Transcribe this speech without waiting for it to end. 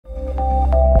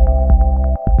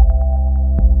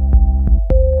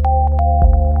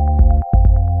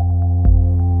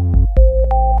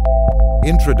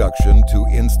Introduction to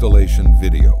Installation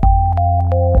Video.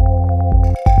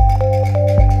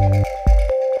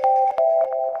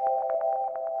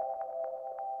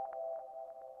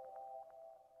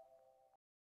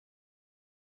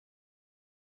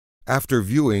 After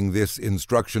viewing this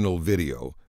instructional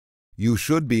video, you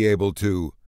should be able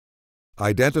to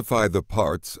identify the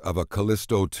parts of a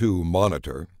Calisto2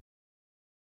 monitor,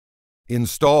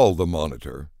 install the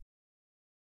monitor,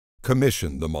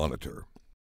 commission the monitor.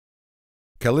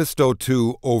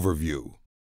 Calisto2 Overview.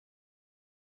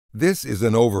 This is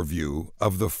an overview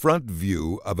of the front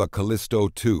view of a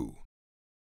Calisto2.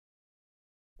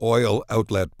 Oil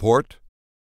outlet port,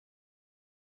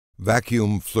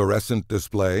 vacuum fluorescent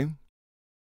display,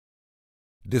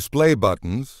 display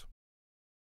buttons,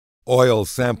 oil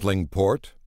sampling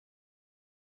port,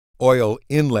 oil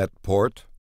inlet port,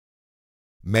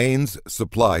 mains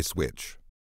supply switch.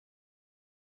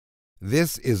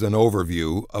 This is an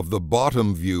overview of the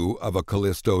bottom view of a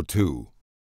Calisto2.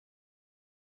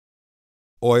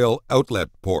 Oil outlet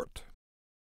port,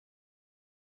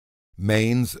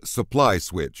 mains supply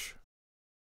switch,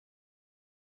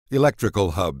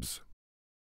 electrical hubs,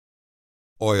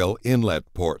 oil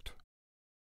inlet port,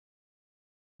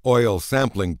 oil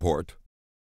sampling port,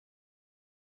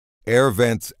 air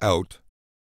vents out,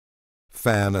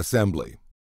 fan assembly.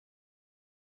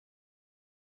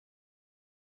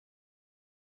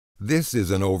 This is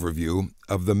an overview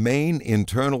of the main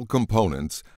internal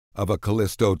components of a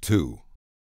Calisto2.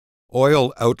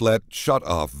 Oil outlet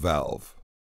shutoff valve,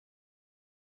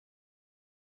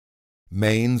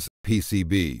 mains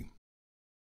PCB,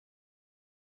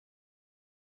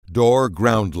 door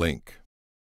ground link,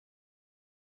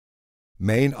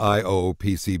 main I/O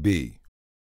PCB,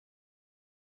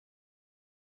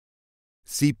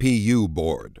 CPU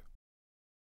board,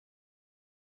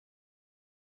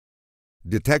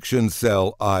 detection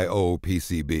cell I/O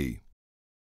PCB,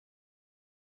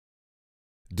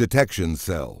 detection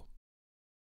cell,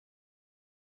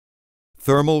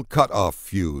 thermal cutoff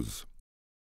fuse,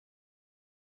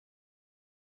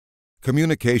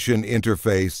 communication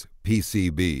interface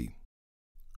PCB,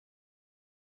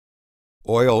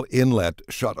 oil inlet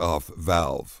shutoff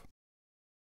valve,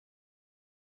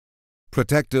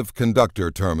 protective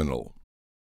conductor terminal.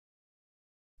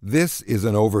 This is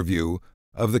an overview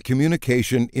of the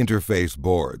communication interface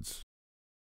boards.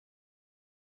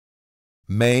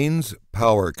 Mains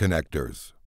power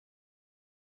connectors,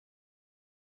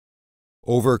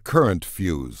 overcurrent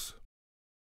fuse,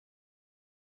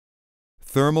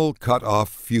 thermal cutoff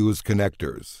fuse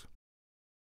connectors,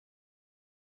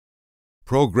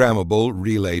 programmable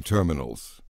relay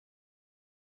terminals,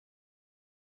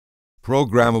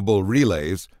 programmable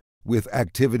relays with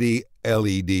activity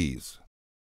LEDs,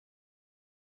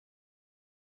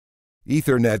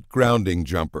 Ethernet grounding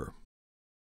jumper,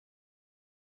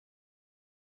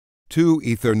 2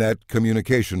 Ethernet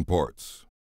communication ports,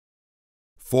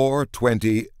 4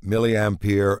 20 mA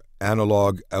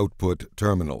analog output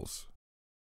terminals,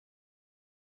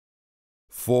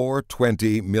 4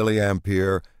 20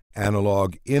 mA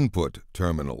analog input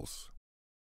terminals,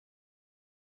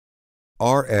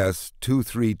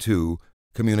 RS-232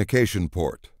 communication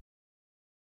port,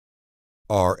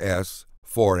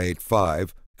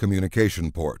 RS-485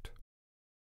 communication port,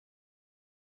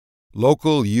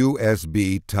 local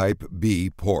USB Type B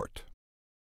port.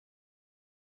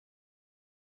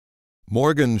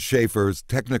 Morgan Schaffer's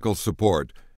technical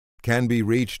support can be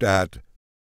reached at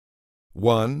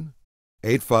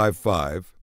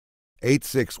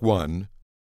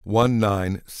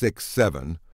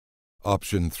 1-855-861-1967,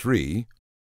 option 3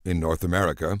 in North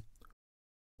America,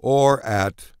 or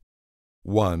at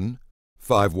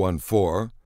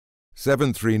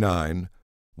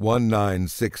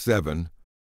 1-514-739-1967,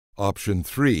 option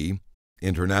 3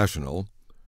 international,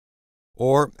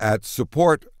 or at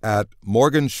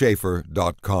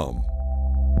support@morganschaffer.com.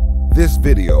 This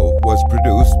video was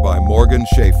produced by Morgan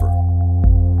Schaffer.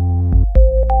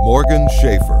 Morgan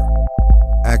Schaffer.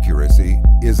 Accuracy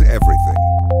is everything.